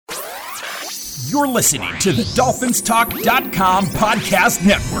You're listening to the DolphinsTalk.com podcast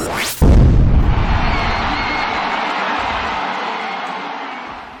network.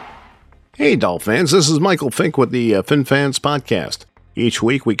 Hey, Dolphins, this is Michael Fink with the FinFans Podcast. Each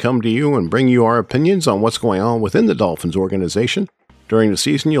week we come to you and bring you our opinions on what's going on within the Dolphins organization. During the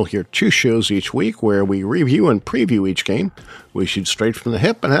season, you'll hear 2 shows each week where we review and preview each game. We shoot straight from the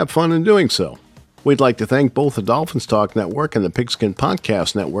hip and have fun in doing so. We'd like to thank both the Dolphins Talk Network and the Pigskin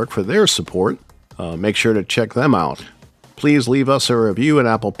Podcast Network for their support. Make sure to check them out. Please leave us a review at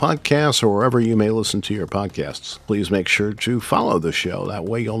Apple Podcasts or wherever you may listen to your podcasts. Please make sure to follow the show. That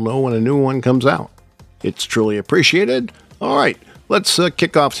way you'll know when a new one comes out. It's truly appreciated. All right, let's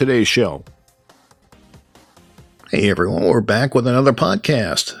kick off today's show. Hey everyone, we're back with another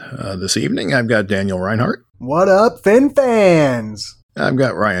podcast. This evening I've got Daniel Reinhardt. What up, Fin fans? I've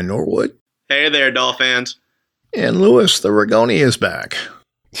got Ryan Norwood. Hey there, Dolphins. And Louis the Rigoni is back.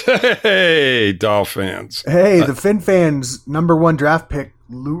 Hey, Dolphins. Hey, the Fin fans' number 1 draft pick,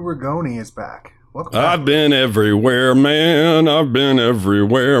 Lou Rigoni, is back. Welcome back. I've been everywhere, man. I've been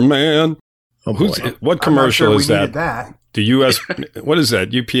everywhere, man. Oh, boy. What commercial is that? that? The U.S. What is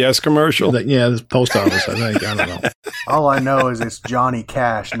that? UPS commercial? Yeah, the post office, I think. I don't know. All I know is it's Johnny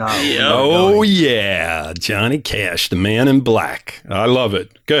Cash, not Lou Oh, Rigoni. yeah. Johnny Cash, the man in black. I love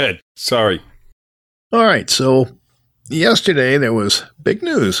it. Go ahead. Sorry. All right, so yesterday there was big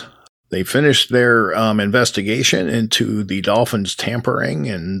news. They finished their investigation into the Dolphins tampering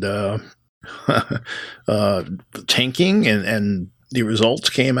and tanking, and the results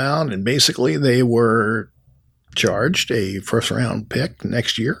came out, and basically they were charged a first-round pick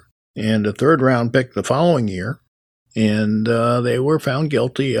next year and a third-round pick the following year, and they were found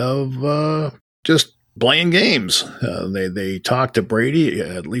guilty of just playing games. They talked to Brady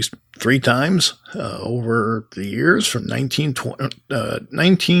at least 3 times over the years from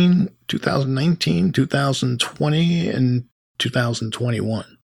 2019, 2020, and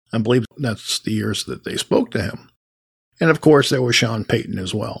 2021. I believe that's the years that they spoke to him. And of course, there was Sean Payton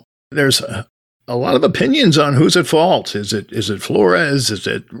as well. There's a lot of opinions on who's at fault. Is it Flores? Is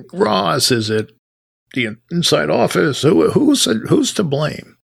it Ross? Is it the inside office? Who's to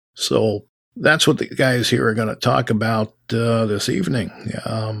blame? So that's what the guys here are going to talk about this evening.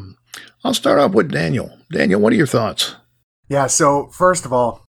 I'll start off with Daniel. Daniel, what are your thoughts? Yeah, so first of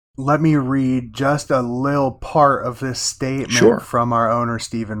all, let me read just a little part of this statement from our owner,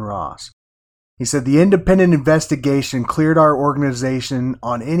 Stephen Ross. He said, the independent investigation cleared our organization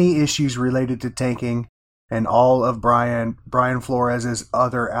on any issues related to tanking and all of Brian Flores'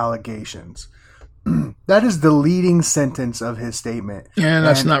 other allegations. That is the leading sentence of his statement. And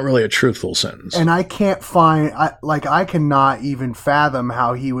that's not really a truthful sentence. And I can't find, I cannot even fathom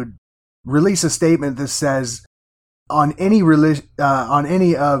how he would release a statement that says on any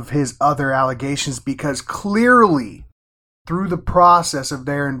of his other allegations, because clearly through the process of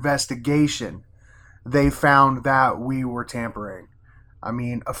their investigation, they found that we were tampering. I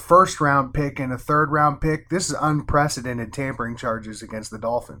mean, a first-round pick and a third-round pick, this is unprecedented tampering charges against the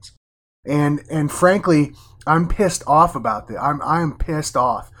Dolphins. And frankly, I'm pissed off about this. I'm pissed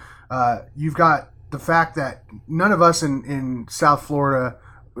off. You've got the fact that none of us in South Florida,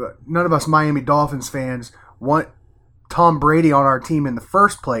 none of us Miami Dolphins fans want Tom Brady on our team in the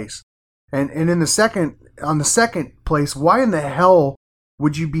first place. And in on the second place, why in the hell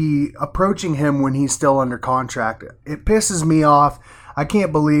would you be approaching him when he's still under contract? It pisses me off. I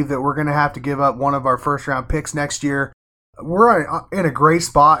can't believe that we're going to have to give up one of our first-round picks next year. We're in a great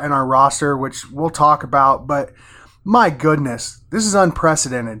spot in our roster, which we'll talk about, but my goodness, this is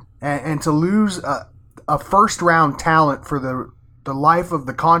unprecedented. And to lose a first-round talent for the life of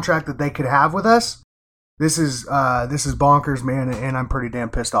the contract that they could have with us, this is bonkers, man, and I'm pretty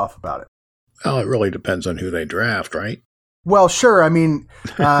damn pissed off about it. Well, it really depends on who they draft, right? Well, sure. I mean,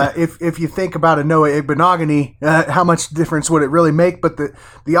 if you think about a Noah Igbinoghene, how much difference would it really make? But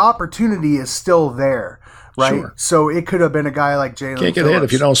the opportunity is still there, right? Sure. So it could have been a guy like Jalen Can't get Phillips. hit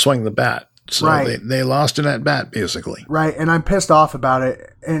if you don't swing the bat. So right. They lost in that bat, basically. Right, and I'm pissed off about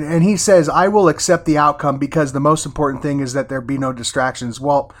it. And he says, I will accept the outcome because the most important thing is that there be no distractions.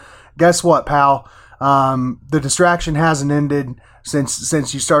 Well, guess what, pal? The distraction hasn't ended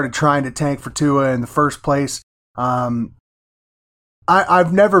since you started trying to tank for Tua in the first place.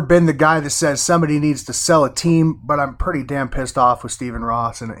 I've never been the guy that says somebody needs to sell a team, but I'm pretty damn pissed off with Stephen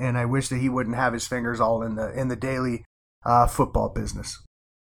Ross, and I wish that he wouldn't have his fingers all in the daily football business.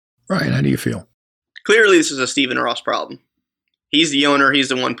 Ryan, how do you feel? Clearly, this is a Stephen Ross problem. He's the owner. He's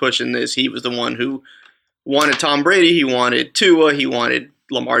the one pushing this. He was the one who wanted Tom Brady. He wanted Tua. He wanted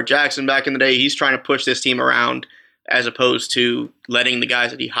Lamar Jackson back in the day. He's trying to push this team around as opposed to letting the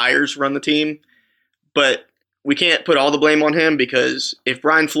guys that he hires run the team. but we can't put all the blame on him because if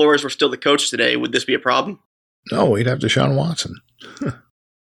Brian Flores were still the coach today, would this be a problem? No, we'd have Deshaun Watson.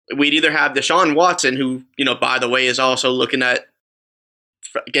 We'd either have Deshaun Watson, who, by the way, is also looking at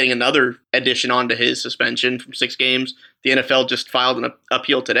getting another addition onto his suspension from 6 games. The NFL just filed an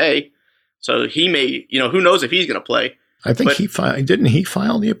appeal today. So he may, who knows if he's going to play. I think didn't he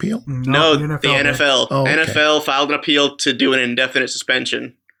file the appeal? No, the NFL. Oh, okay. NFL filed an appeal to do an indefinite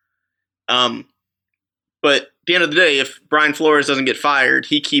suspension. But at the end of the day, if Brian Flores doesn't get fired,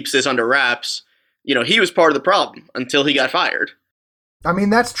 he keeps this under wraps. He was part of the problem until he got fired. I mean,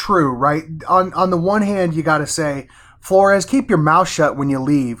 that's true, right? On the one hand, you got to say, Flores, keep your mouth shut when you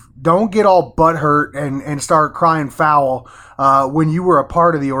leave. Don't get all butthurt and start crying foul when you were a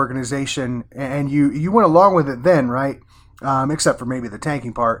part of the organization and you went along with it then, right? Except for maybe the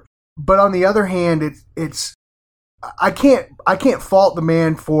tanking part. But on the other hand, it's I can't fault the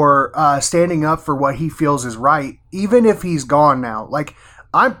man for standing up for what he feels is right, even if he's gone now. Like,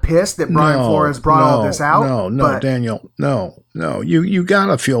 I'm pissed that Brian Flores brought all this out. No, Daniel, no. You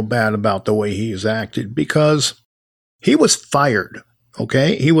gotta feel bad about the way he's acted because he was fired.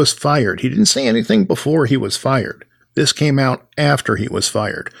 Okay, he was fired. He didn't say anything before he was fired. This came out after he was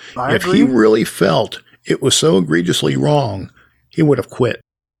fired. If he really felt it was so egregiously wrong, he would have quit.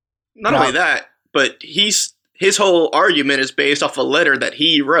 Not only that, but his whole argument is based off a letter that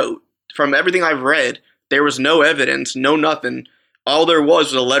he wrote. From everything I've read, there was no evidence, no nothing. All there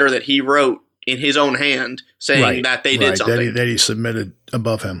was a letter that he wrote in his own hand saying that they did something. That he submitted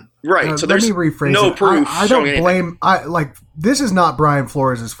above him. Right. So there's no proof. I don't blame. This is not Brian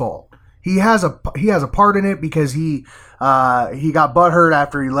Flores' fault. He has a part in it because he got butthurt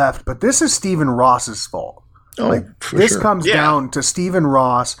after he left. But this is Stephen Ross's fault. This comes down to Stephen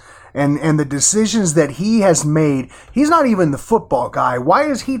Ross and the decisions that he has made. He's not even the football guy. Why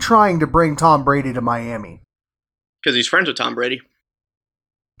is he trying to bring Tom Brady to Miami? Because he's friends with Tom Brady.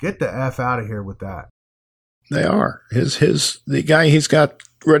 Get the F out of here with that. They are. The guy he's got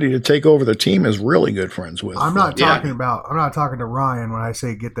ready to take over the team is really good friends with. I'm not talking to Ryan when I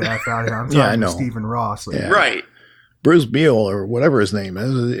say get the F out of here. I'm talking to Stephen Ross. Yeah. Right. Bruce Beal or whatever his name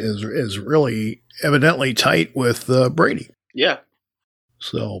is really evidently tight with Brady. Yeah.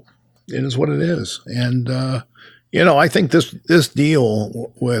 So it is what it is. And, I think this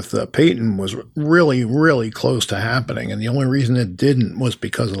deal with Peyton was really, really close to happening. And the only reason it didn't was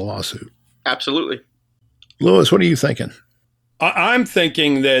because of the lawsuit. Absolutely. Lewis, what are you thinking? I'm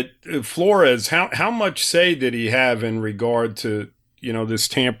thinking that Flores, how much say did he have in regard to, this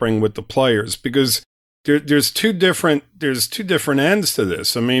tampering with the players? Because there's two different ends to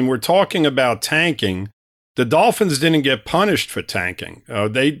this. I mean, we're talking about tanking. The Dolphins didn't get punished for tanking.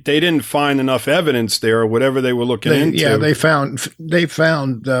 They didn't find enough evidence there or whatever they were looking into. Yeah, they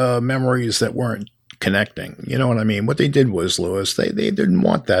found memories that weren't connecting. You know what I mean? What they did was, Lewis, they didn't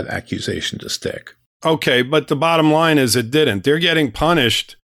want that accusation to stick. Okay, but the bottom line is it didn't. They're getting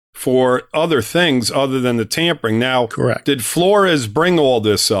punished for other things other than the tampering. Now, correct. Did Flores bring all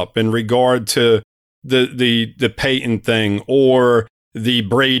this up in regard to the Peyton thing or the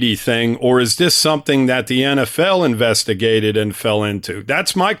Brady thing, or is this something that the NFL investigated and fell into?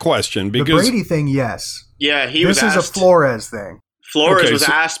 That's my question. Because the Brady thing, yes. Yeah, This is a Flores thing. Flores was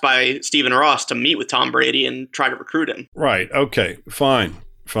asked by Stephen Ross to meet with Tom Brady and try to recruit him. Right. Okay. Fine.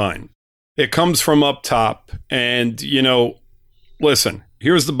 It comes from up top. And, listen,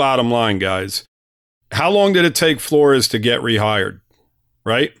 here's the bottom line, guys. How long did it take Flores to get rehired?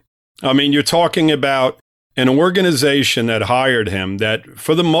 Right? I mean, you're talking about an organization that hired him that,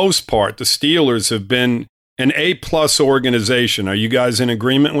 for the most part, the Steelers have been an A-plus organization. Are you guys in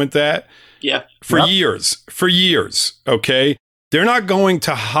agreement with that? Yeah. For years, okay? They're not going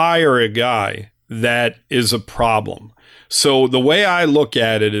to hire a guy that is a problem. So the way I look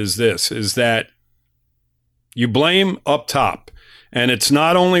at it is this, is that you blame up top. And it's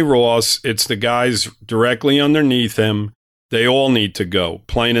not only Ross, it's the guys directly underneath him. They all need to go,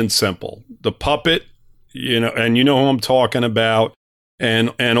 plain and simple. The puppet, and you know who I'm talking about, and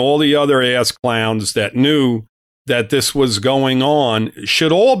all the other ass clowns that knew that this was going on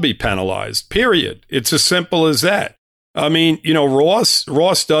should all be penalized, period. It's as simple as that. I mean,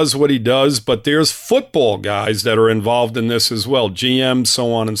 Ross does what he does, but there's football guys that are involved in this as well, GM,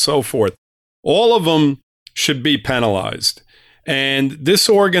 so on and so forth. All of them should be penalized. And this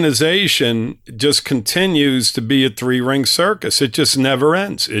organization just continues to be a three-ring circus. It just never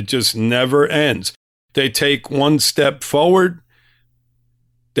ends. They take one step forward,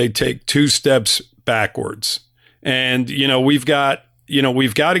 they take two steps backwards. And, we've got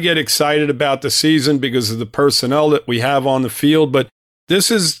to get excited about the season because of the personnel that we have on the field. But this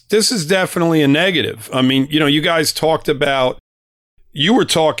is definitely a negative. I mean, you know, you guys talked about, you were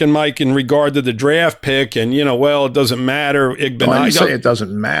talking, Mike, in regard to the draft pick, and, you know, well, it doesn't matter. I didn't say it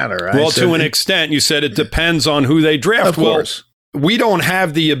doesn't matter. Well, to an extent, you said it depends on who they draft. Of course. Well, we don't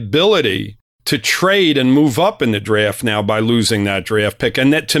have the ability to trade and move up in the draft now by losing that draft pick.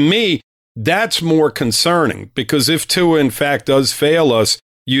 And that, to me, that's more concerning, because if Tua, in fact, does fail us,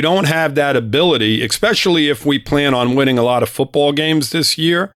 you don't have that ability, especially if we plan on winning a lot of football games this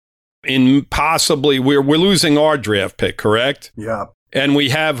year. In possibly, we're losing our draft pick, correct? Yeah. And we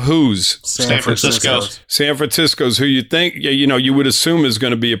have whose? San Francisco's. San Francisco's, who you think, you know, you would assume is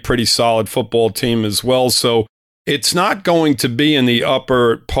going to be a pretty solid football team as well. So it's not going to be in the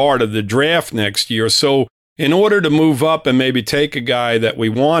upper part of the draft next year. So in order to move up and maybe take a guy that we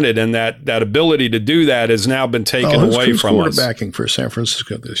wanted, and that ability to do that has now been taken away from us. Who's quarterbacking for San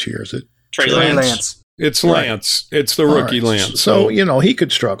Francisco this year? Is it Trey Lance? It's Lance. Right. It's the rookie Lance. So, you know, he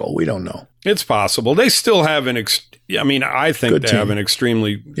could struggle. We don't know. It's possible. They still have I think Good they team. have an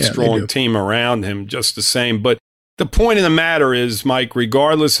extremely Yeah, strong team around him just the same. But the point of the matter is, Mike,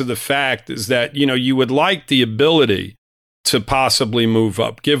 regardless of the fact, is that, you know, you would like the ability to possibly move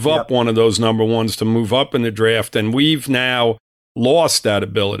up, give up one of those number ones to move up in the draft. And we've now lost that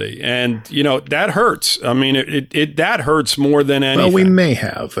ability. And, you know, that hurts. I mean, it that hurts more than anything. Well, we may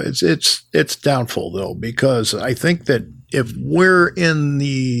have. It's doubtful, though, because I think that if we're in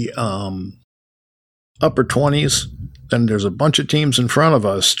the upper 20s, then there's a bunch of teams in front of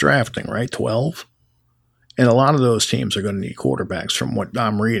us drafting, right? 12. And a lot of those teams are going to need quarterbacks from what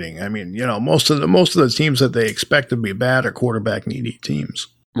I'm reading. I mean, you know, most of the teams that they expect to be bad are quarterback needy teams.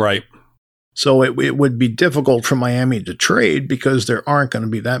 Right. So it would be difficult for Miami to trade because there aren't going to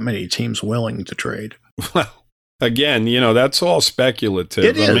be that many teams willing to trade. Well, again, you know, that's all speculative.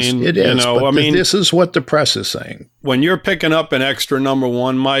 It is. You know, but this is what the press is saying. When you're picking up an extra number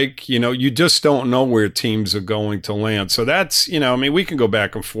one, Mike, you know, you just don't know where teams are going to land. So that's, you know, I mean, we can go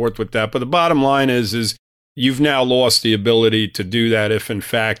back and forth with that. But the bottom line is you've now lost the ability to do that if, in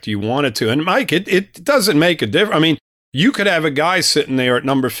fact, you wanted to. And, Mike, it doesn't make a difference. I mean, you could have a guy sitting there at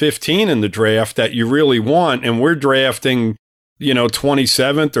number 15 in the draft that you really want, and we're drafting, you know,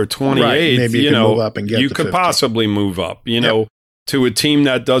 27th or 28th. Right. Maybe you can move up and get you to could 15. Possibly move up, you know, to a team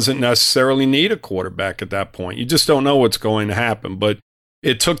that doesn't necessarily need a quarterback at that point. You just don't know what's going to happen. But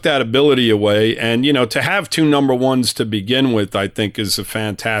it took that ability away. And, you know, to have two number ones to begin with, I think is a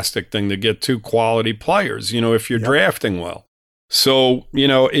fantastic thing, to get two quality players, you know, if you're drafting well. So, you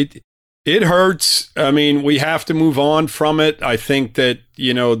know, it hurts. I mean, we have to move on from it. I think that,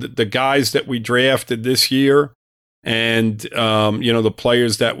 you know, the guys that we drafted this year and, you know, the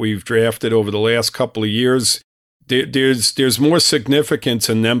players that we've drafted over the last couple of years, there's more significance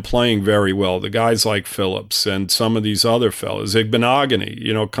in them playing very well. The guys like Phillips and some of these other fellas, Igbenogany,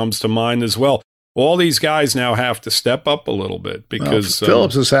 you know, comes to mind as well. All these guys now have to step up a little bit because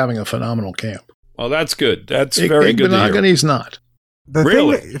Phillips is having a phenomenal camp. Well, that's good. That's very good to hear. Igbenogany's not.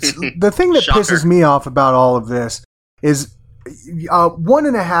 The thing that pisses me off about all of this is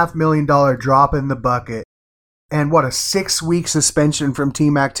 $1.5 million drop in the bucket. And what, a 6-week suspension from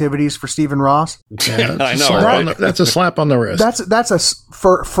team activities for Stephen Ross? Yeah, I know. That's a slap on the wrist.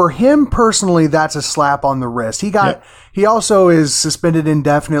 For him personally, that's a slap on the wrist. He also is suspended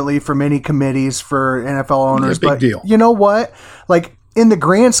indefinitely from any committees for NFL owners. Big deal. You know what? Like, in the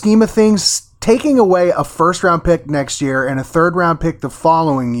grand scheme of things, taking away a first-round pick next year and a third-round pick the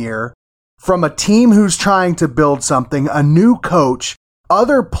following year from a team who's trying to build something, a new coach,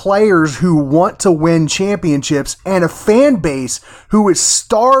 other players who want to win championships, and a fan base who is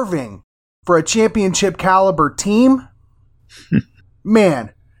starving for a championship caliber team,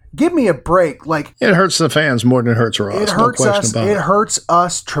 man, give me a break. Like, it hurts the fans more than it hurts Ross. It hurts us. It hurts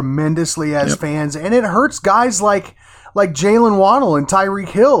us tremendously as fans, and it hurts guys like Jalen Waddle and Tyreek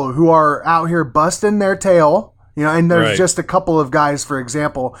Hill, who are out here busting their tail. You know, and there's just a couple of guys, for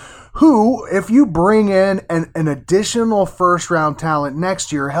example, who, if you bring in an additional first-round talent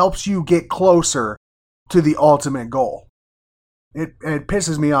next year, helps you get closer to the ultimate goal. It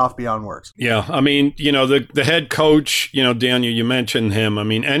pisses me off beyond words. Yeah, I mean, you know, the head coach, you know, Daniel, you mentioned him. I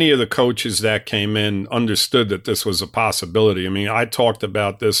mean, any of the coaches that came in understood that this was a possibility. I mean, I talked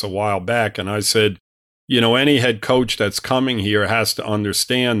about this a while back, and I said, you know, any head coach that's coming here has to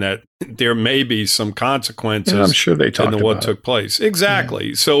understand that there may be some consequences. And I'm sure they talked about what took place. Exactly.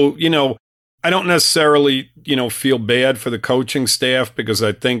 Yeah. So, you know, I don't necessarily, you know, feel bad for the coaching staff because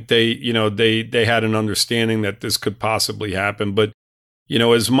I think they, you know, they had an understanding that this could possibly happen. But, you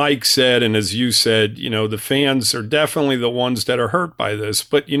know, as Mike said, and as you said, you know, the fans are definitely the ones that are hurt by this.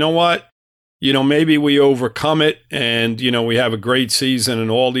 But you know what? maybe we overcome it and, we have a great season and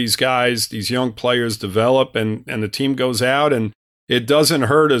all these guys, these young players develop and the team goes out and it doesn't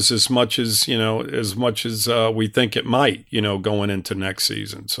hurt us as much as we think it might, going into next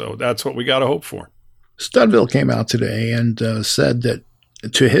season. So that's what we got to hope for. Studville came out today and said that,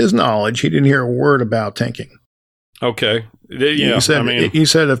 to his knowledge, he didn't hear a word about tanking. Okay. Yeah. He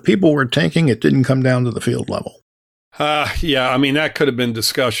said if people were tanking, it didn't come down to the field level. That could have been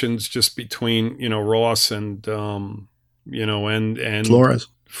discussions just between, Ross and, and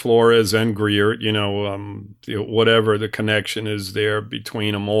Flores and Greer, whatever the connection is there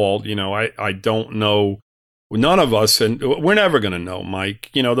between them all. I don't know. None of us, and we're never going to know,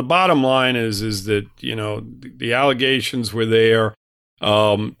 Mike. The bottom line is that, the allegations were there.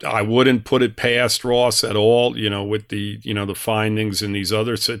 I wouldn't put it past Ross at all, with the, the findings in these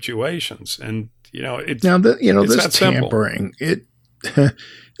other situations. And, it's this tampering,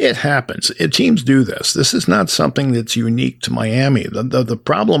 it happens. Teams do this. This is not something that's unique to Miami. The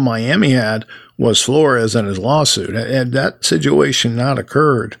problem Miami had was Flores and his lawsuit. Had that situation not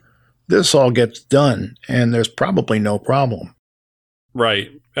occurred, this all gets done, and there's probably no problem.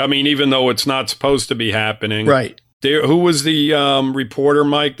 Right. I mean, even though it's not supposed to be happening. Right. Who was the reporter,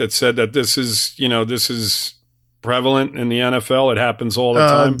 Mike, that said that this is prevalent in the NFL? It happens all the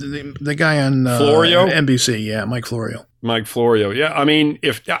time. The guy on Florio? NBC, yeah, Mike Florio. Mike Florio, yeah. I mean,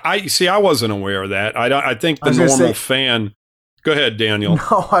 I wasn't aware of that. I think the normal fan. Go ahead, Daniel.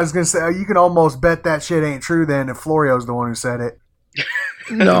 No, I was going to say you can almost bet that shit ain't true. Then if Florio's the one who said it.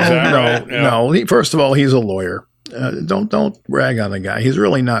 No. First of all, he's a lawyer. Don't rag on the guy. He's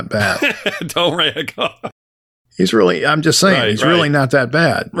really not bad. Don't rag on. He's really, I'm just saying, he's really not that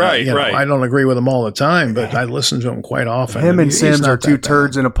bad. Right. I don't agree with him all the time, but I listen to him quite often. Him and Sims are two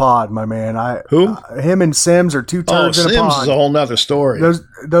turds in a pod, my man. Who? Him and Sims are two turds in a pod. Sims is a whole nother story.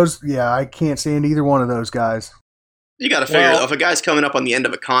 Those, I can't stand either one of those guys. You got to figure, if a guy's coming up on the end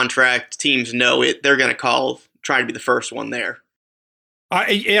of a contract, teams know it. They're going to try to be the first one there.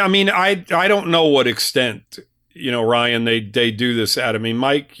 I don't know what extent, Ryan, they do this at. I mean,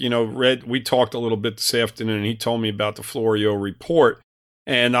 Mike, we talked a little bit this afternoon, and he told me about the Florio report.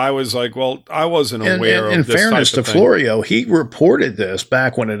 And I was like, well, I wasn't aware of this. In fairness to Florio, he reported this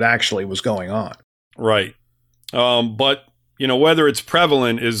back when it actually was going on. Right. But, whether it's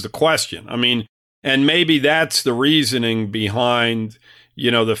prevalent is the question. I mean, and maybe that's the reasoning behind,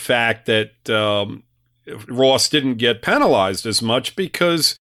 the fact that Ross didn't get penalized as much,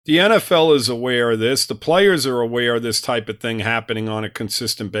 because the NFL is aware of this. The players are aware of this type of thing happening on a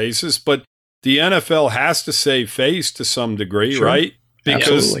consistent basis, but the NFL has to save face to some degree, right?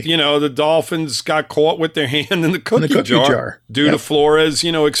 Because, the Dolphins got caught with their hand in the cookie jar due to Flores,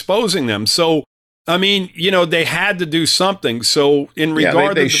 exposing them. So, I mean, they had to do something. So in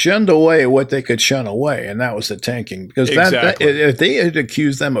regard they shunned away what they could shun away, and that was the tanking. Because if they had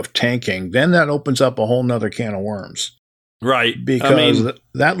accused them of tanking, then that opens up a whole nother can of worms. Right. Because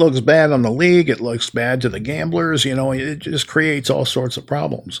that looks bad on the league. It looks bad to the gamblers. It just creates all sorts of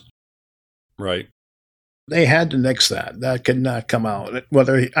problems. Right. They had to nix that. That could not come out.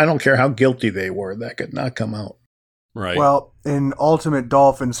 I don't care how guilty they were, that could not come out. Right. Well, in ultimate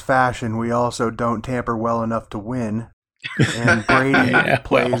Dolphins fashion, we also don't tamper well enough to win. And Brady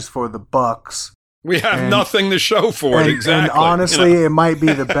plays for the Bucks. We have nothing to show for it, exactly. And honestly, it might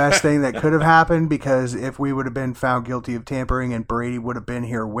be the best thing that could have happened, because if we would have been found guilty of tampering and Brady would have been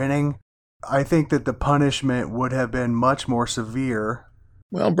here winning, I think that the punishment would have been much more severe.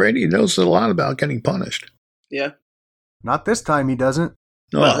 Well, Brady knows a lot about getting punished. Yeah. Not this time, he doesn't.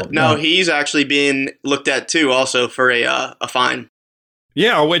 No, he's actually being looked at, too, also for a fine.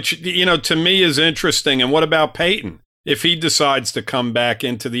 Yeah, which, to me is interesting. And what about Peyton? If he decides to come back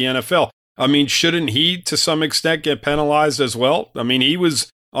into the NFL? I mean, shouldn't he, to some extent, get penalized as well? I mean, he was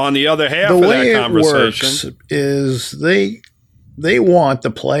on the other half of that conversation. The way it works is they want the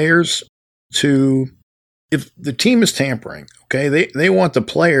players to, if the team is tampering, okay, they want the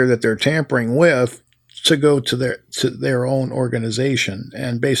player that they're tampering with to go to their own organization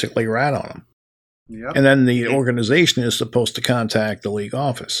and basically rat on them. Yep. And then the organization is supposed to contact the league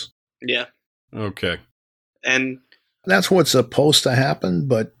office. Yeah. Okay. And that's what's supposed to happen,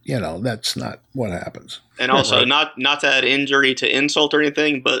 but that's not what happens. And also, not to add injury to insult or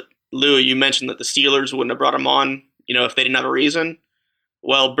anything, but Lou, you mentioned that the Steelers wouldn't have brought him on, if they didn't have a reason.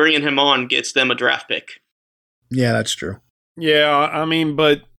 Well, bringing him on gets them a draft pick. Yeah, that's true. Yeah, I mean,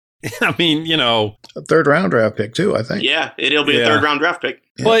 a third round draft pick too, I think. Yeah, it'll be a third round draft pick.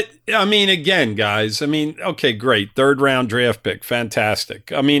 Yeah. But I mean, again, guys, okay, great. Third round draft pick.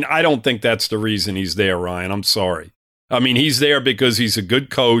 Fantastic. I mean, I don't think that's the reason he's there, Ryan. I'm sorry. I mean, he's there because he's a good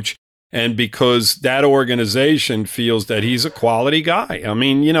coach and because that organization feels that he's a quality guy. I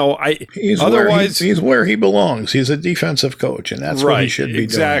mean, he's where he belongs. He's a defensive coach, and that's what he should be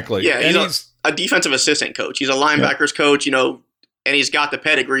doing. Yeah, he's a defensive assistant coach. He's a linebackers coach, and he's got the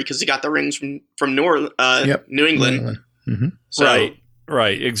pedigree because he got the rings from New England. Mm-hmm. So,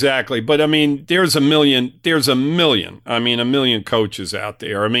 Right, exactly. But I mean, there's a million coaches out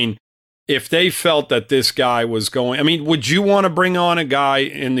there. I mean, if they felt that this guy was going, I mean, would you want to bring on a guy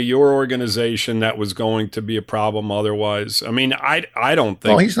into your organization that was going to be a problem otherwise? I mean, I don't think.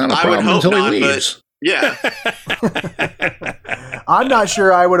 Well, he's not a problem until he leaves. Yeah. I'm not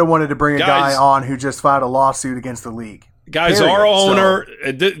sure I would have wanted to bring a guy on who just filed a lawsuit against the league. Guys, our owner,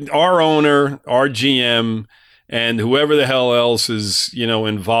 our GM, and whoever the hell else is,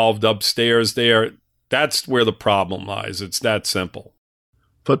 involved upstairs there, that's where the problem lies. It's that simple.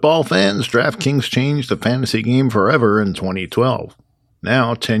 Football fans, DraftKings changed the fantasy game forever in 2012.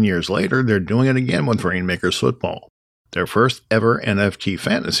 Now, 10 years later, they're doing it again with Rainmakers Football, their first ever NFT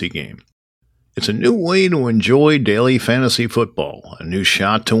fantasy game. It's a new way to enjoy daily fantasy football, a new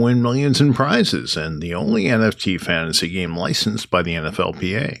shot to win millions in prizes, and the only NFT fantasy game licensed by the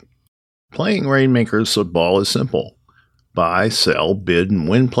NFLPA. Playing Rainmakers Football is simple. Buy, sell, bid, and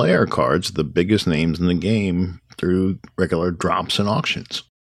win player cards of the biggest names in the game through regular drops and auctions.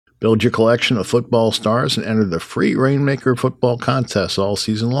 Build your collection of football stars and enter the free Rainmaker Football contest all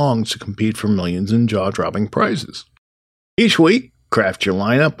season long to compete for millions in jaw-dropping prizes. Each week, craft your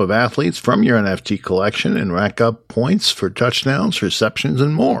lineup of athletes from your NFT collection and rack up points for touchdowns, receptions,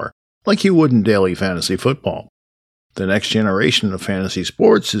 and more, like you would in daily fantasy football. The next generation of fantasy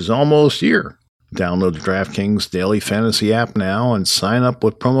sports is almost here. Download the DraftKings Daily Fantasy app now and sign up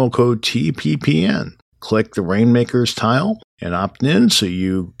with promo code TPPN. Click the Rainmakers tile and opt in so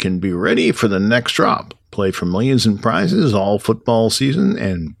you can be ready for the next drop. Play for millions in prizes all football season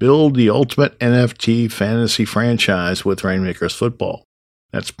and build the ultimate NFT fantasy franchise with Rainmakers Football.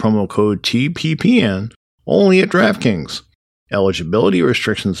 That's promo code TPPN only at DraftKings. Eligibility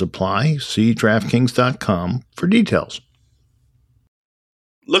restrictions apply. See DraftKings.com for details.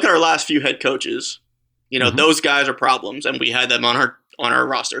 Look at our last few head coaches. Those guys are problems, and we had them on our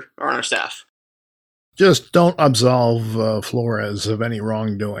roster or on our staff. Just don't absolve Flores of any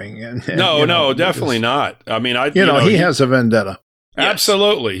wrongdoing. No, definitely not. I mean, he has a vendetta.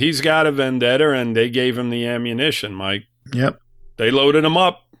 Absolutely. Yes. He's got a vendetta, and they gave him the ammunition, Mike. Yep. They loaded him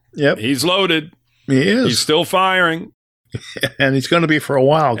up. Yep. He's loaded. He is. He's still firing. And he's going to be for a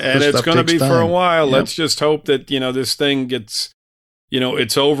while. And it's going to be for a while. Yep. Let's just hope that, this thing gets,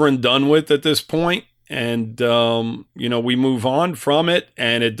 it's over and done with at this point. And, we move on from it,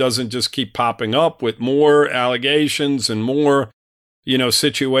 and it doesn't just keep popping up with more allegations and more,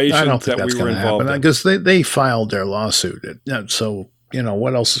 situations that we were involved in. Because they filed their lawsuit. So,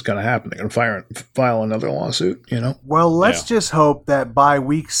 what else is going to happen? They're going to file another lawsuit, Well, let's just hope that by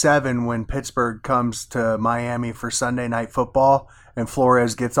week 7, when Pittsburgh comes to Miami for Sunday Night Football and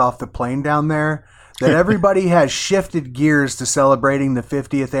Flores gets off the plane down there, that everybody has shifted gears to celebrating the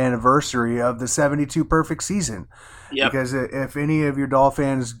 50th anniversary of the 72 perfect season. Yep. Because if any of your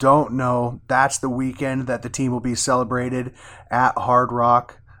Dolphins don't know, that's the weekend that the team will be celebrated at Hard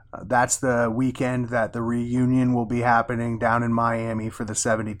Rock. That's the weekend that the reunion will be happening down in Miami for the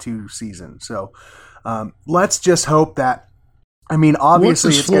 72 season. So let's just hope that,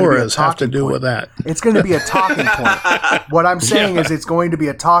 obviously it's going to be a talking point. What does Flores have to do with that? It's going to be a talking point. What I'm saying is it's going to be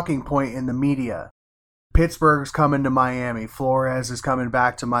a talking point in the media. Pittsburgh's coming to Miami. Flores is coming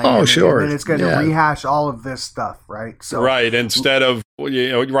back to Miami. Oh, sure. And then it's going to rehash all of this stuff, right? So, right. Instead of,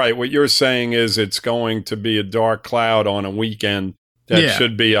 right. What you're saying is it's going to be a dark cloud on a weekend that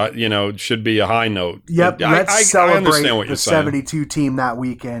should be a high note. Yep. Let's celebrate the 72 team that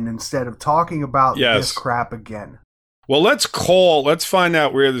weekend instead of talking about this crap again. Well, let's find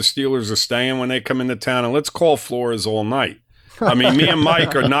out where the Steelers are staying when they come into town, and let's call Flores all night. Me and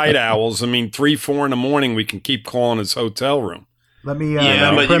Mike are night owls. 3, 4 in the morning, we can keep calling his hotel room. Let me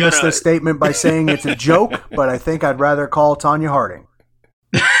premise this statement by saying it's a joke, but I think I'd rather call Tanya Harding.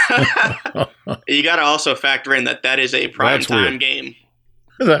 You got to also factor in that is a primetime game.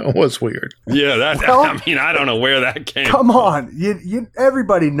 That was weird. Yeah, I don't know where that came from. Come on.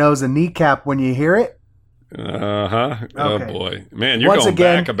 Everybody knows a kneecap when you hear it. Uh-huh. Okay. Oh, boy. Man, you're going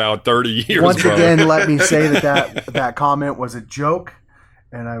back about 30 years, Once again, let me say that comment was a joke,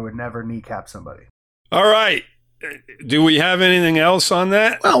 and I would never kneecap somebody. All right. Do we have anything else on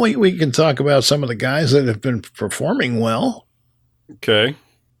that? Well, we can talk about some of the guys that have been performing well. Okay.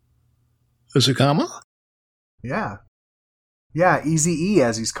 Uzukama? Yeah. Yeah, Eazy-E,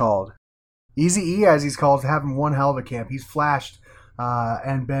 as he's called. Eazy-E, as he's called, having one hell of a camp. He's flashed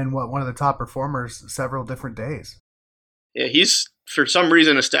and been one of the top performers several different days. Yeah, he's for some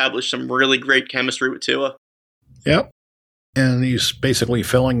reason established some really great chemistry with Tua. Yep. And he's basically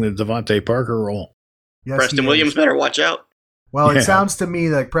filling the Devontae Parker role. Yes, Preston Williams better watch out. Well, it Yeah. sounds to me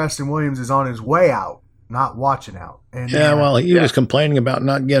like Preston Williams is on his way out, not watching out. And Yeah, well, he Yeah. was complaining about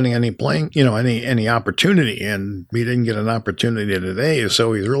not getting any playing, any opportunity, and he didn't get an opportunity today,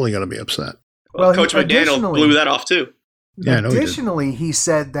 so he's really going to be upset. Well, Coach he- McDaniel additionally- blew that off too. Yeah, I know he did. Additionally, he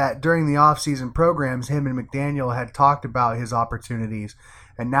said that during the offseason programs, him and McDaniel had talked about his opportunities,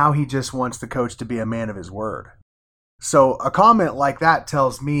 and now he just wants the coach to be a man of his word. So a comment like that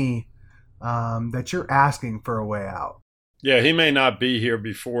tells me that you're asking for a way out. Yeah, he may not be here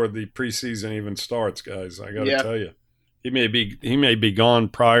before the preseason even starts, guys. I got to Yeah. tell you, he may be gone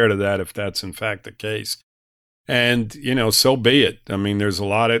prior to that if that's in fact the case. And so be it. I mean, there's a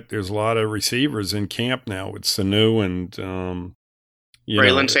lot of receivers in camp now with Sanu and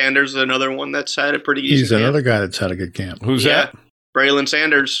Braylon Sanders is another one that's had a pretty easy He's camp. another guy that's had a good camp. Who's Yeah. that? Braylon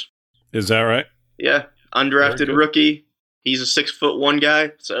Sanders. Is that right? Yeah, Very undrafted good. rookie. He's a 6'1"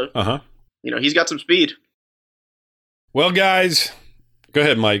 guy, so he's got some speed. Well, guys, go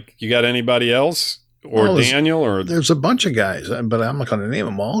ahead, Mike. You got anybody else or Well, Daniel or There's a bunch of guys, but I'm not going to name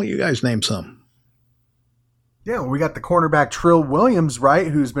them all. You guys name some. Yeah, well, we got the cornerback Trill Williams, right,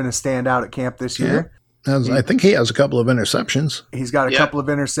 who's been a standout at camp this year. I think he has a couple of interceptions. He's got a Yeah. couple of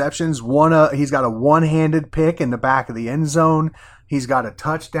interceptions. He's got a one-handed pick in the back of the end zone. He's got a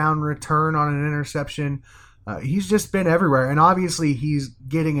touchdown return on an interception. He's just been everywhere, and obviously he's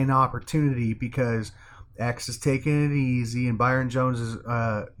getting an opportunity because X is taking it easy, and Byron Jones is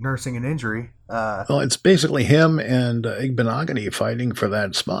nursing an injury. Well, it's basically him and Igbenogany fighting for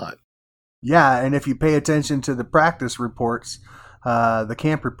that spot. Yeah, and if you pay attention to the practice reports, the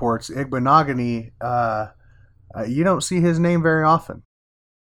camp reports, Igbenogany, you don't see his name very often.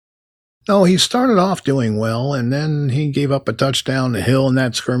 No, he started off doing well, and then he gave up a touchdown to Hill in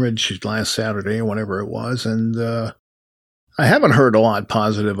that scrimmage last Saturday or whenever it was, and I haven't heard a lot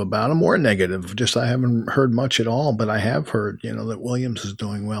positive about him or negative. Just I haven't heard much at all, but I have heard, that Williams is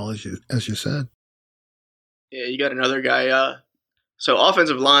doing well, as you said. Yeah, you got another guy. So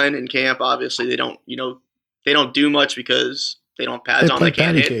offensive line in camp, obviously they don't do much because they don't have pads They on. play They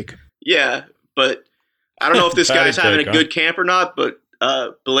can't patty hit. cake. Yeah, but I don't know if this Patty guy's having cake, a huh? good camp or not. But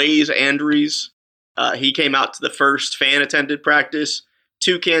Blaze Andrews, he came out to the first fan-attended practice.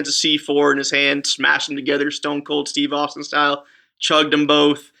 2 cans of C4 in his hand, smashed them together, Stone Cold Steve Austin style. Chugged them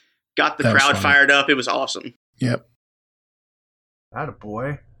both. Got the That was crowd funny. fired up. It was awesome. Yep.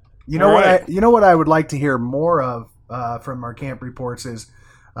 Attaboy. You know All what? right. You know what I would like to hear more of from our camp reports is.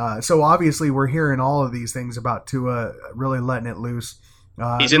 So obviously we're hearing all of these things about Tua really letting it loose.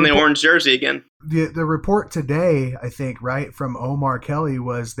 He's in the orange jersey again. The report today, I think, right, from Omar Kelly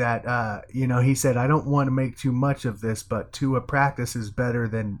was that, he said, I don't want to make too much of this, but Tua practice is better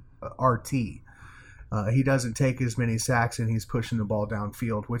than RT. He doesn't take as many sacks and he's pushing the ball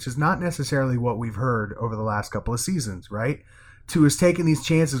downfield, which is not necessarily what we've heard over the last couple of seasons, right? Tua's taking these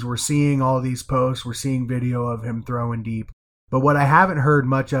chances. We're seeing all these posts. We're seeing video of him throwing deep. But what I haven't heard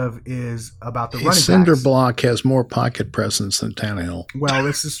much of is about the running Cinder backs. Block has more pocket presence than Tannehill. Well,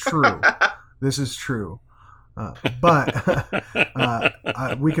 this is true. This is true. But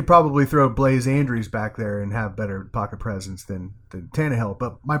we could probably throw Blaze Andrews back there and have better pocket presence than Tannehill.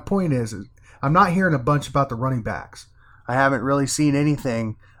 But my point is I'm not hearing a bunch about the running backs. I haven't really seen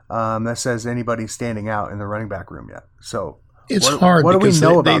anything that says anybody's standing out in the running back room yet. So It's what, hard what do we because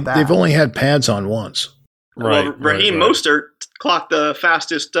know about that? they've only had pads on once. Well, Raheem Mostert clocked the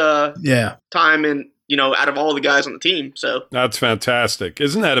fastest Yeah. time out of all the guys on the team. So That's fantastic.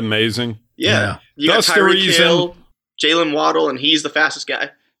 Isn't that amazing? yeah. You That's got the Tyreek reason- Hill, Jalen Waddle, and he's the fastest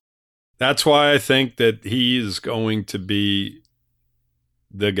guy. That's why I think that he is going to be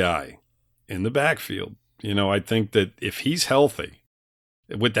the guy in the backfield. I think that if he's healthy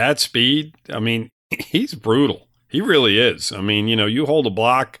with that speed, I mean, he's brutal. He really is. I mean, you hold a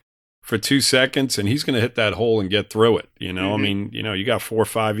block for 2 seconds and he's going to hit that hole and get through it. I mean, you got 4 or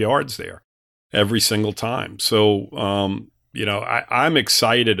 5 yards there every single time. So, I'm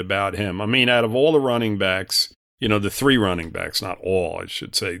excited about him. I mean, out of all the running backs, the 3 running backs, not all, I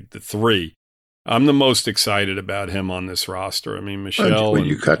should say, the 3, I'm the most excited about him on this roster. I mean, Michelle. Did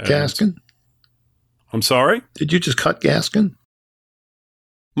you cut Evans. Gaskin? I'm sorry? Did you just cut Gaskin?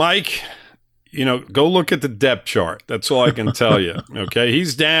 Mike, go look at the depth chart. That's all I can tell you. Okay.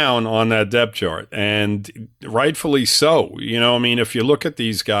 He's down on that depth chart and rightfully so. I mean, if you look at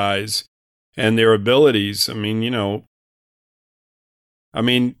these guys and their abilities, I mean,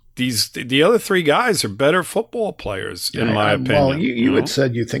 the other three guys are better football players, in my opinion. Well, you had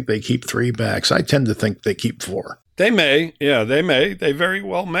said you think they keep 3 backs. I tend to think they keep 4. They may. Yeah, they may. They very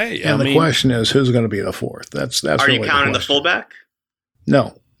well may. And the question is, who's going to be the 4th? That's Are really you counting the question. fullback?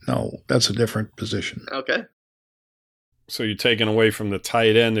 No, that's a different position. Okay. So you're taking away from the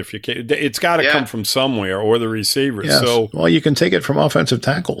tight end if you can. It's got to come from somewhere, or the receiver. Yes. So well, you can take it from offensive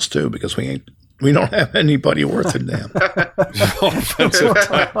tackles too, because we don't have anybody worth a damn. offensive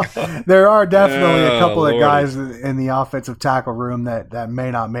tackle. There are definitely a couple of Lordy. guys in the offensive tackle room that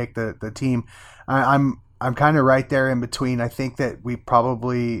may not make the team. I'm kind of right there in between. I think that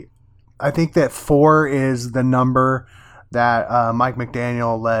 4 is the number that Mike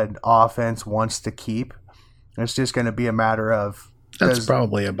McDaniel led offense wants to keep. It's just going to be a matter of That's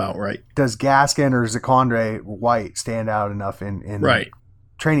probably about right. Does Gaskin or Zaquandre White stand out enough in Right.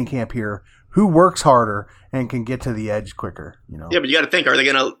 training camp here? Who works harder and can get to the edge quicker? Yeah, but you got to think: are they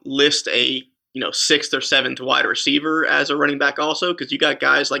going to list a 6th or 7th wide receiver as a running back also? Because you got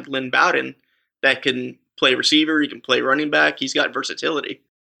guys like Lynn Bowden that can play receiver, he can play running back. He's got versatility.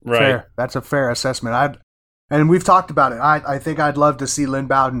 Right. Fair. That's a fair assessment. And we've talked about it. I think I'd love to see Lynn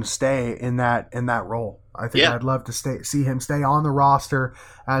Bowden stay in that role. I think I'd love to see him stay on the roster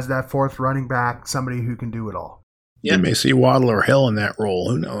as that 4th running back, somebody who can do it all. Yeah. You may see Waddle or Hill in that role.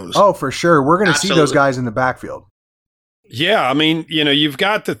 Who knows? Oh, for sure. We're going to see those Absolutely. guys in the backfield. Yeah, I mean, you've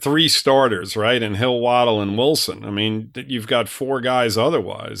got the 3 starters, right? And Hill, Waddle, and Wilson. I mean, you've got 4 guys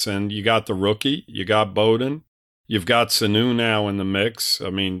otherwise. And you got the rookie. You got Bowden. You've got Sanu now in the mix. I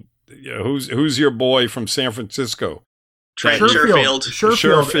mean, who's your boy from San Francisco? Trent Sherfield.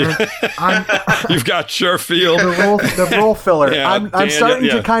 Sherfield. You've got Sherfield. The role filler. Yeah, I'm starting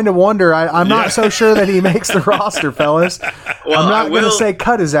to kind of wonder. I'm not so sure that he makes the roster, fellas. Well, I'm not going to say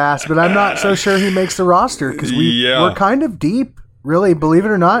cut his ass, but I'm not so sure he makes the roster because we're kind of deep, really. Believe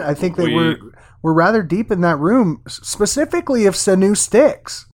it or not, I think that we're rather deep in that room, specifically if Sanu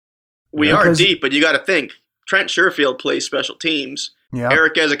sticks. We are deep, but you got to think Trent Sherfield plays special teams. Yeah.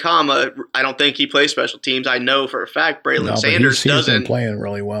 Eric Ezekama, I don't think he plays special teams. I know for a fact Braylon Sanders he's doesn't. been playing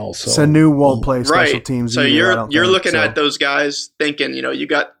really well. So Sanu won't play special teams. So either, you're looking at those guys thinking, you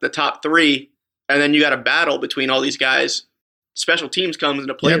got the top 3, and then you got a battle between all these guys. Special teams comes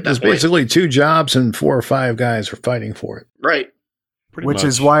into play at that there's point. basically 2 jobs and 4 or 5 guys are fighting for it. Right. Which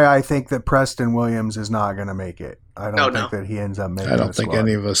is why I think that Preston Williams is not going to make it. I don't think that he ends up making it. I don't think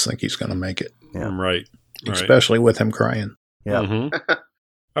any of us think he's going to make it. Yeah. Right. Especially with him crying. Yeah. Mm-hmm.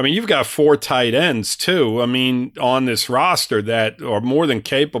 I mean, you've got 4 tight ends, too. I mean, on this roster that are more than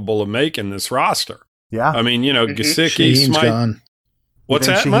capable of making this roster. Yeah. I mean, Gesicki, Shaheen's Smythe. gone. What's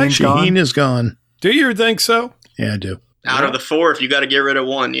that, Shaheen's Mike? gone? Shaheen is gone. Do you think so? Yeah, I do. Out of the 4, if you got to get rid of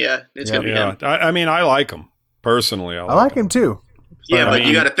one, it's going to be him. I mean, I like him. Personally, I like him, too. Yeah, but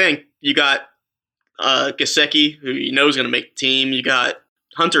you got to think. You got Gesicki, who you know is going to make the team. You got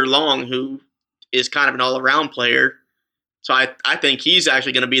Hunter Long, who is kind of an all-around player. So I think he's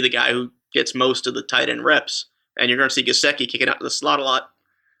actually going to be the guy who gets most of the tight end reps. And you're going to see Gesicki kicking out to the slot a lot.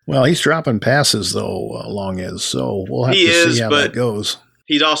 Well, he's dropping passes, though, Long is. So we'll have to see how that goes.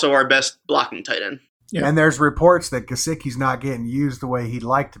 He's also our best blocking tight end. Yeah. And there's reports that Gesicki's not getting used the way he'd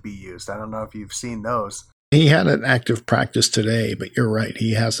like to be used. I don't know if you've seen those. He had an active practice today, but you're right.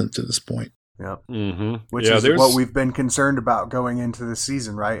 He hasn't to this point. Yeah. Mm-hmm. Which is what we've been concerned about going into the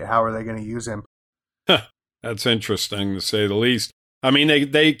season, right? How are they going to use him? That's interesting, to say the least. I mean,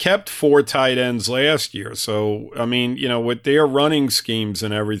 they kept 4 tight ends last year. So, I mean, with their running schemes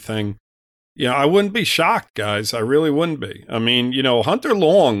and everything, I wouldn't be shocked, guys. I really wouldn't be. I mean, Hunter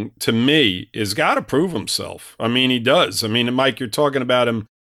Long, to me, has got to prove himself. I mean, he does. I mean, Mike, you're talking about him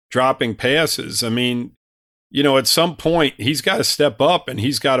dropping passes. I mean, at some point, he's got to step up and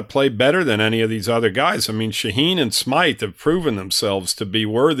he's got to play better than any of these other guys. I mean, Shaheen and Smythe have proven themselves to be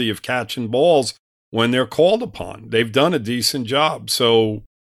worthy of catching balls when they're called upon. They've done a decent job. So,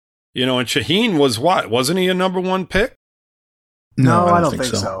 and Shaheen was what? Wasn't he a number 1 pick? No, I don't think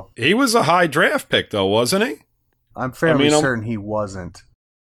so. He was a high draft pick, though, wasn't he? I'm fairly certain he wasn't.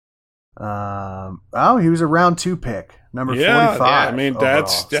 He was a round 2 pick, number 45. Yeah, I mean,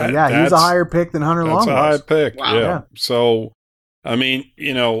 he was a higher pick than Hunter Long was. That's a high pick, wow. Yeah. So, I mean,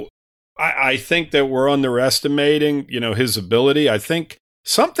 I think that we're underestimating, his ability. I think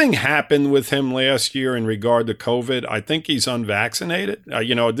something happened with him last year in regard to COVID. I think he's unvaccinated.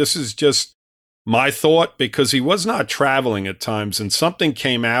 This is just my thought because he was not traveling at times, and something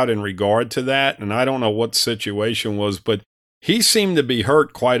came out in regard to that, and I don't know what the situation was, but he seemed to be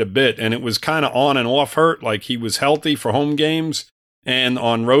hurt quite a bit, and it was kind of on and off hurt, like he was healthy for home games, and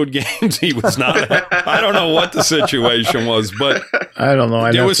on road games he was not. I don't know what the situation was, but I don't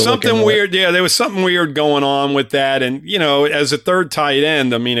know. there was something weird. Yeah, there was something weird going on with that. And, as a third tight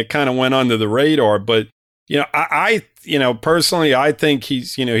end, I mean, it kind of went under the radar. But, I personally, I think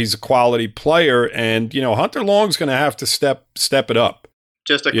he's a quality player. And, Hunter Long's going to have to step it up.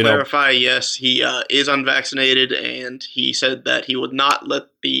 Just to clarify, yes, he is unvaccinated, and he said that he would not let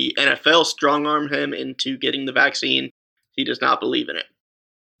the NFL strong-arm him into getting the vaccine. He does not believe in it.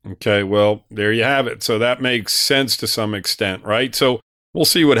 Okay, well, there you have it. So that makes sense to some extent, right? So we'll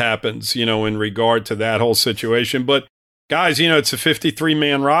see what happens, in regard to that whole situation. But, guys, it's a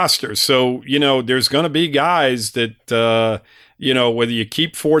 53-man roster. So, there's going to be guys that, whether you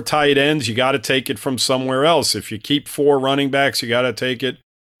keep 4 tight ends, you got to take it from somewhere else. If you keep 4 running backs, you got to take it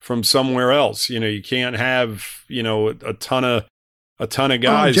from somewhere else. You can't have, a ton of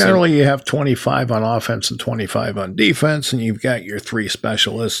guys. Well, generally, you have 25 on offense and 25 on defense, and you've got your 3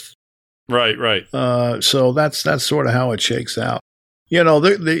 specialists. Right. So that's sort of how it shakes out.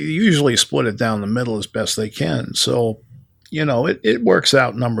 They usually split it down the middle as best they can. So, it works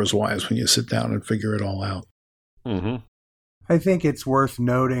out numbers-wise when you sit down and figure it all out. Mm-hmm. I think it's worth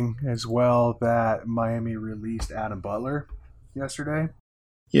noting as well that Miami released Adam Butler yesterday.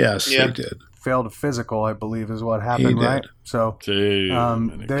 Yes, they did. Failed a physical, I believe, is what happened, right? So,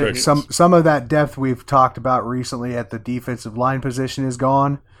 some of that depth we've talked about recently at the defensive line position is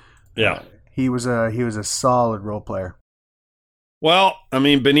gone. Yeah, he was a solid role player. Well, I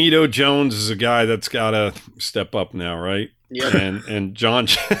mean, Benito Jones is a guy that's got to step up now, right? Yeah, and John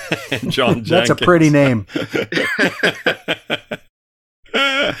Jenkins. That's a pretty name.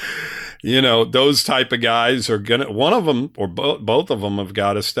 Those type of guys are gonna. One of them or both of them have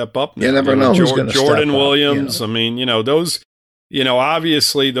got to step up now. You never know who's going to step up. Jordan Williams. I mean, those.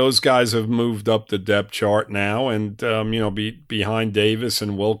 Obviously those guys have moved up the depth chart now, and behind Davis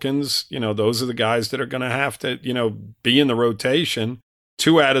and Wilkins. Those are the guys that are going to have to be in the rotation.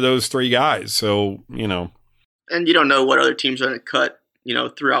 2 out of those 3 guys. So And you don't know what other teams are going to cut,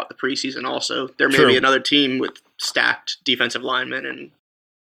 throughout the preseason also. There may be another team with stacked defensive linemen, and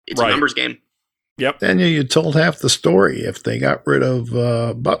it's a numbers game. Yep. Then you told half the story. If they got rid of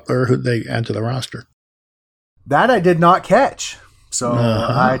Butler, who'd they add to the roster? That I did not catch. So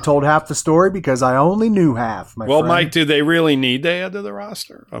I told half the story because I only knew half, my friend. Mike, do they really need to add to the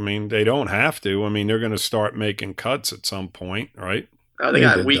roster? I mean, they don't have to. I mean, they're going to start making cuts at some point, right? They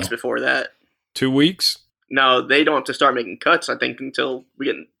got weeks before that. 2 weeks? No, they don't have to start making cuts, I think, until we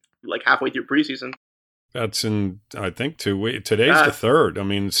get halfway through preseason. That's in, I think, 2 weeks. Today's the 3rd. I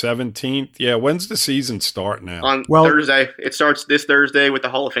mean, 17th. Yeah, when's the season start now? On Thursday. It starts this Thursday with the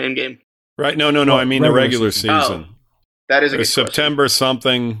Hall of Fame game. Right. No. I mean the regular season. Oh, that is a good September question.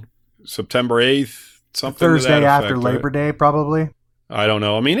 Something. September 8th. Something. Thursday to that effect, after Labor right? Day, probably. I don't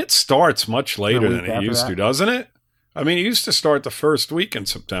know. I mean, it starts much later than it used to, doesn't it? I mean, it used to start the first week in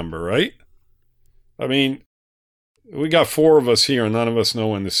September, right? I mean, we got 4 of us here, and none of us know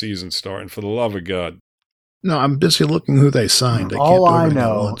when the season's starting. For the love of God. No, I'm busy looking who they signed. All I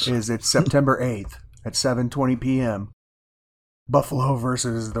know is it's September 8th at 7:20 p.m. Buffalo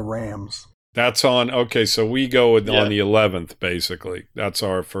versus the Rams. That's on. Okay, so we go on the 11th, basically. That's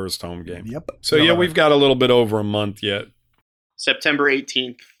our first home game. Yep. So, we've got a little bit over a month yet. September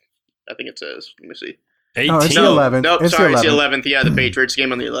 18th, I think it says. Let me see. 18th? No, it's the 11th. Nope, it's the 11th. Yeah, the Patriots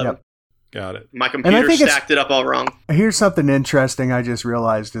game on the 11th. Yep. Got it. My computer stacked it up all wrong. Here's something interesting I just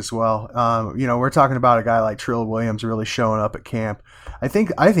realized as well. We're talking about a guy like Trill Williams really showing up at camp. I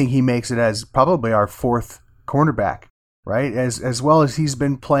think he makes it as probably our 4th cornerback, right? As well as he's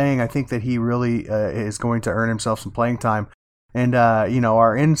been playing, I think that he really is going to earn himself some playing time. And,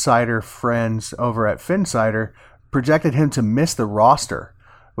 our insider friends over at Finsider projected him to miss the roster,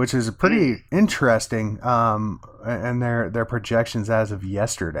 which is pretty interesting, and their projections as of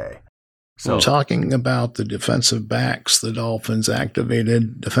yesterday. So, talking about the defensive backs, the Dolphins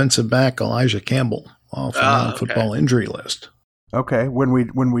activated defensive back Elijah Campbell off the non-football injury list. Okay, when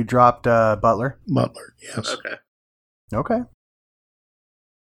we dropped Butler? Butler, yes. Okay.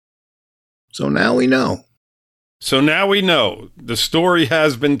 So now we know. The story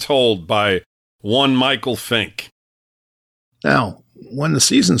has been told by one Michael Fink. Now, when the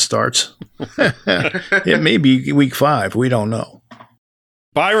season starts, it may be week 5. We don't know.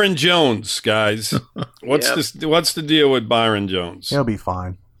 Byron Jones, guys. What's the deal with Byron Jones? He'll be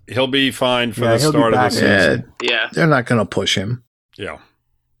fine. He'll be fine for the start of the season. Yeah. They're not going to push him. Yeah.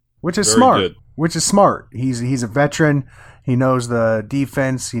 Which is Very smart. good. Which is smart. He's a veteran. He knows the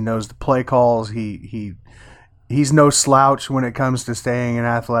defense. He knows the play calls. He's no slouch when it comes to staying in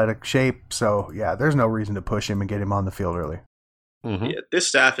athletic shape. So, yeah, there's no reason to push him and get him on the field early. Mm-hmm. Yeah, this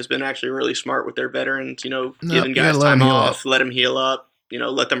staff has been actually really smart with their veterans, No, giving you guys gotta let time them heal off, up. let them heal up,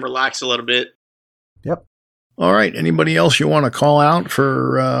 let them relax a little bit. Yep. All right. Anybody else you want to call out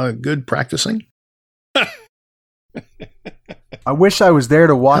for good practicing? I wish I was there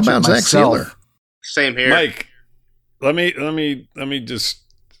to watch How it about Zach myself. Sealer? Same here. Mike, let me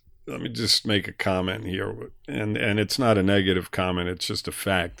just make a comment here, and it's not a negative comment; it's just a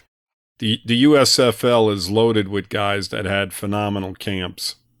fact. The USFL is loaded with guys that had phenomenal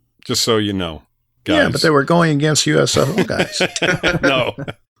camps. Just so you know, guys. Yeah, but they were going against USFL guys.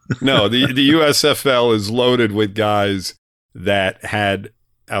 No. The USFL is loaded with guys that had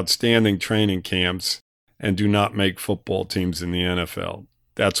outstanding training camps and do not make football teams in the NFL.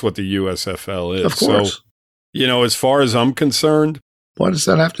 That's what the USFL is. Of course. So, as far as I'm concerned, What does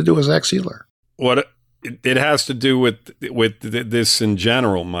that have to do with Zach Sealer? what it has to do with this in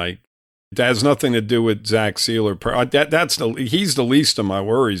general, Mike. It has nothing to do with Zach Sealer. He's the least of my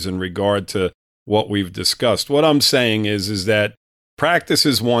worries in regard to what we've discussed. What I'm saying is that practice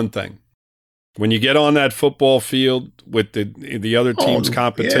is one thing. When you get on that football field with the other team's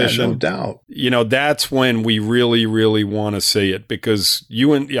competition, Yeah, no doubt. That's when we really, really want to see it, because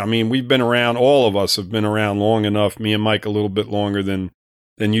we've been around, all of us have been around long enough, me and Mike a little bit longer than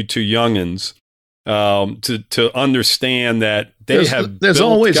you two youngins, to understand that there's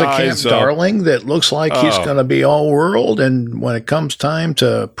always a Camp guys Darling that looks like he's going to be all world, and when it comes time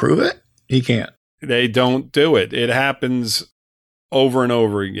to prove it, he can't. They don't do it. It happens over and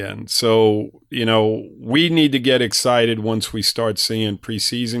over again. So, we need to get excited once we start seeing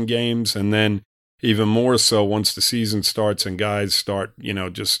preseason games, and then even more so once the season starts and guys start,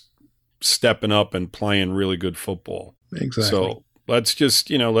 just stepping up and playing really good football. Exactly. So let's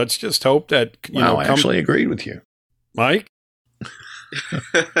just hope that, I actually agreed with you. Mike?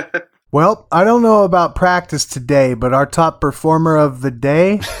 Well, I don't know about practice today, but our top performer of the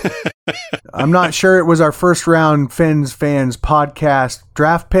day, I'm not sure it was our first round Fins Fans podcast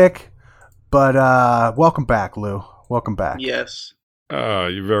draft pick, but welcome back, Lou. Welcome back. Yes.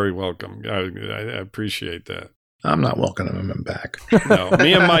 You're very welcome. I appreciate that. I'm not welcoming him back. No,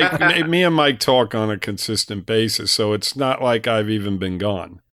 me and Mike talk on a consistent basis, so it's not like I've even been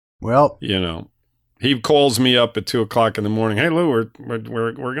gone. Well, he calls me up at 2:00 in the morning. Hey, Lou,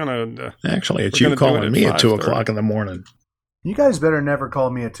 we're gonna. Actually, it's we're you gonna do it calling at me at 5:30. 2:00 in the morning. you guys better never call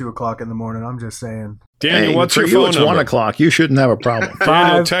me at 2:00 in the morning. I'm just saying. Daniel, Hey, what's for your you? phone It's number? 1:00. You shouldn't have a problem.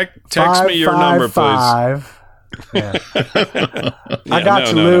 Daniel, text me your number, please. Yeah. Yeah, I got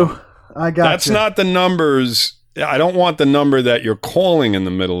you, Lou. I got That's you. not the numbers. I don't want the number that you're calling in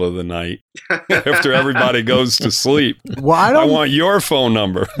the middle of the night after everybody goes to sleep. Well, I want your phone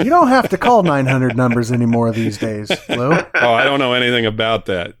number. You don't have to call 900 numbers anymore these days, Lou. Oh, I don't know anything about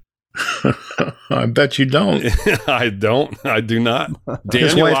that. I bet you don't. I don't. I do not.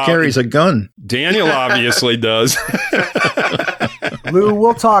 His wife carries a gun. Daniel obviously does. Lou,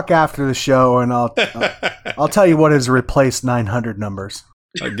 we'll talk after the show, and I'll tell you what has replaced 900 numbers.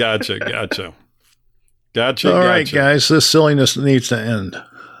 I gotcha. All right, guys, this silliness needs to end.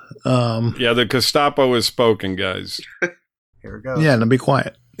 Yeah, the Gestapo has spoken, guys. Here we go. Yeah, now be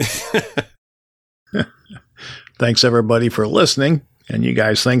quiet. Thanks, everybody, for listening. And you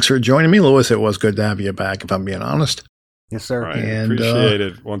guys, thanks for joining me. Lewis, it was good to have you back, if I'm being honest. Yes, sir. Right, And, appreciate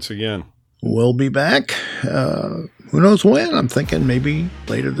it once again. We'll be back. Who knows when? I'm thinking maybe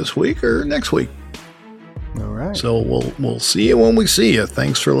later this week or next week. All right. So we'll see you when we see you.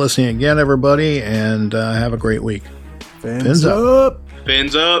 Thanks for listening again, everybody, and have a great week. Fins up.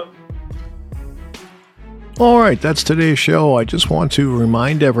 Fins up. All right, that's today's show. I just want to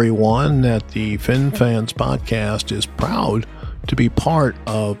remind everyone that the Fin Fans podcast is proud to be part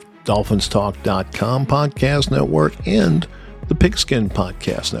of DolphinsTalk.com podcast network and the Pigskin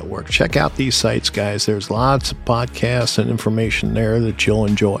Podcast Network. Check out these sites, guys. There's lots of podcasts and information there that you'll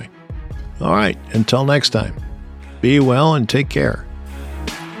enjoy. All right, until next time, be well and take care.